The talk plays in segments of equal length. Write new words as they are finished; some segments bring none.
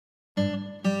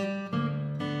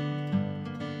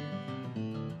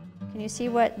You see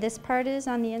what this part is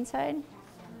on the inside?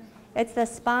 It's the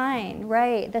spine,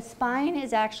 right. The spine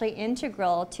is actually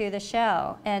integral to the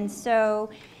shell. And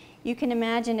so you can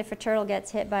imagine if a turtle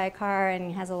gets hit by a car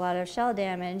and has a lot of shell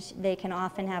damage, they can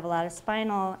often have a lot of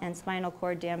spinal and spinal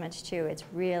cord damage too. It's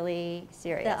really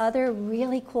serious. The other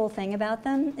really cool thing about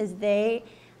them is they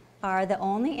are the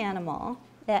only animal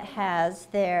that has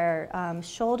their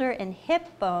shoulder and hip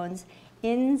bones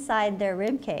inside their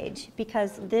rib cage,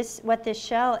 because what this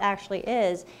shell actually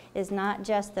is not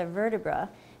just the vertebra,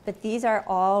 but these are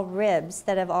all ribs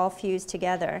that have all fused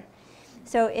together.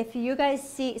 So if you guys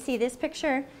see this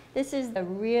picture, this is a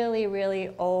really, really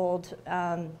old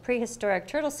prehistoric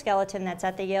turtle skeleton that's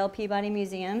at the Yale Peabody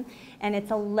Museum, and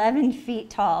it's 11 feet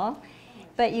tall.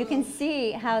 But you can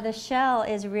see how the shell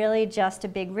is really just a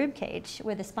big rib cage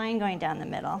with a spine going down the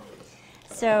middle.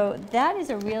 So that is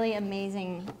a really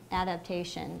amazing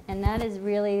adaptation, and that is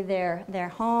really their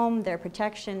home, their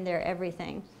protection, their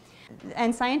everything.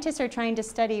 And scientists are trying to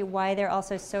study why they're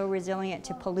also so resilient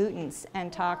to pollutants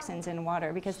and toxins in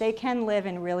water, because they can live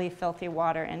in really filthy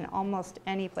water in almost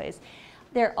any place.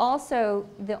 They're also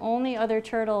the only other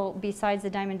turtle besides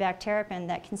the diamondback terrapin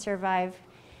that can survive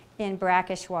in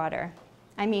brackish water.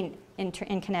 I mean, in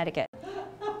Connecticut.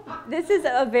 This is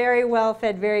a very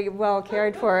well-fed, very well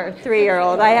cared-for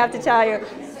 3-year-old, I have to tell you.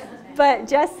 But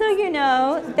just so you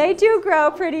know, they do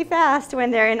grow pretty fast when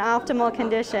they're in optimal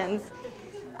conditions.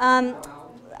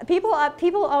 People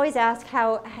always ask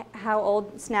how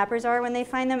old snappers are when they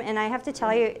find them, and I have to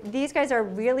tell you, these guys are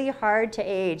really hard to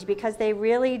age because they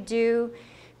really do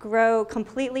grow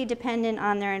completely dependent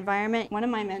on their environment. One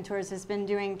of my mentors has been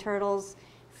doing turtles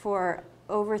for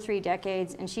over 3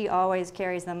 decades, and she always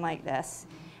carries them like this.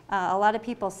 A lot of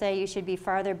people say you should be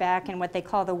farther back in what they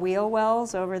call the wheel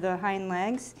wells over the hind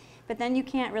legs, but then you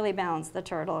can't really balance the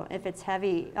turtle. If it's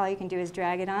heavy, all you can do is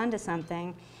drag it onto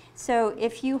something. So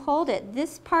if you hold it,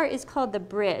 this part is called the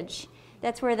bridge.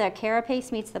 That's where the carapace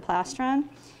meets the plastron.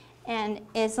 And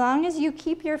as long as you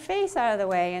keep your face out of the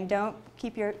way and don't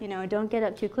keep don't get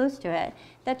up too close to it,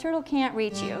 that turtle can't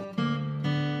reach you.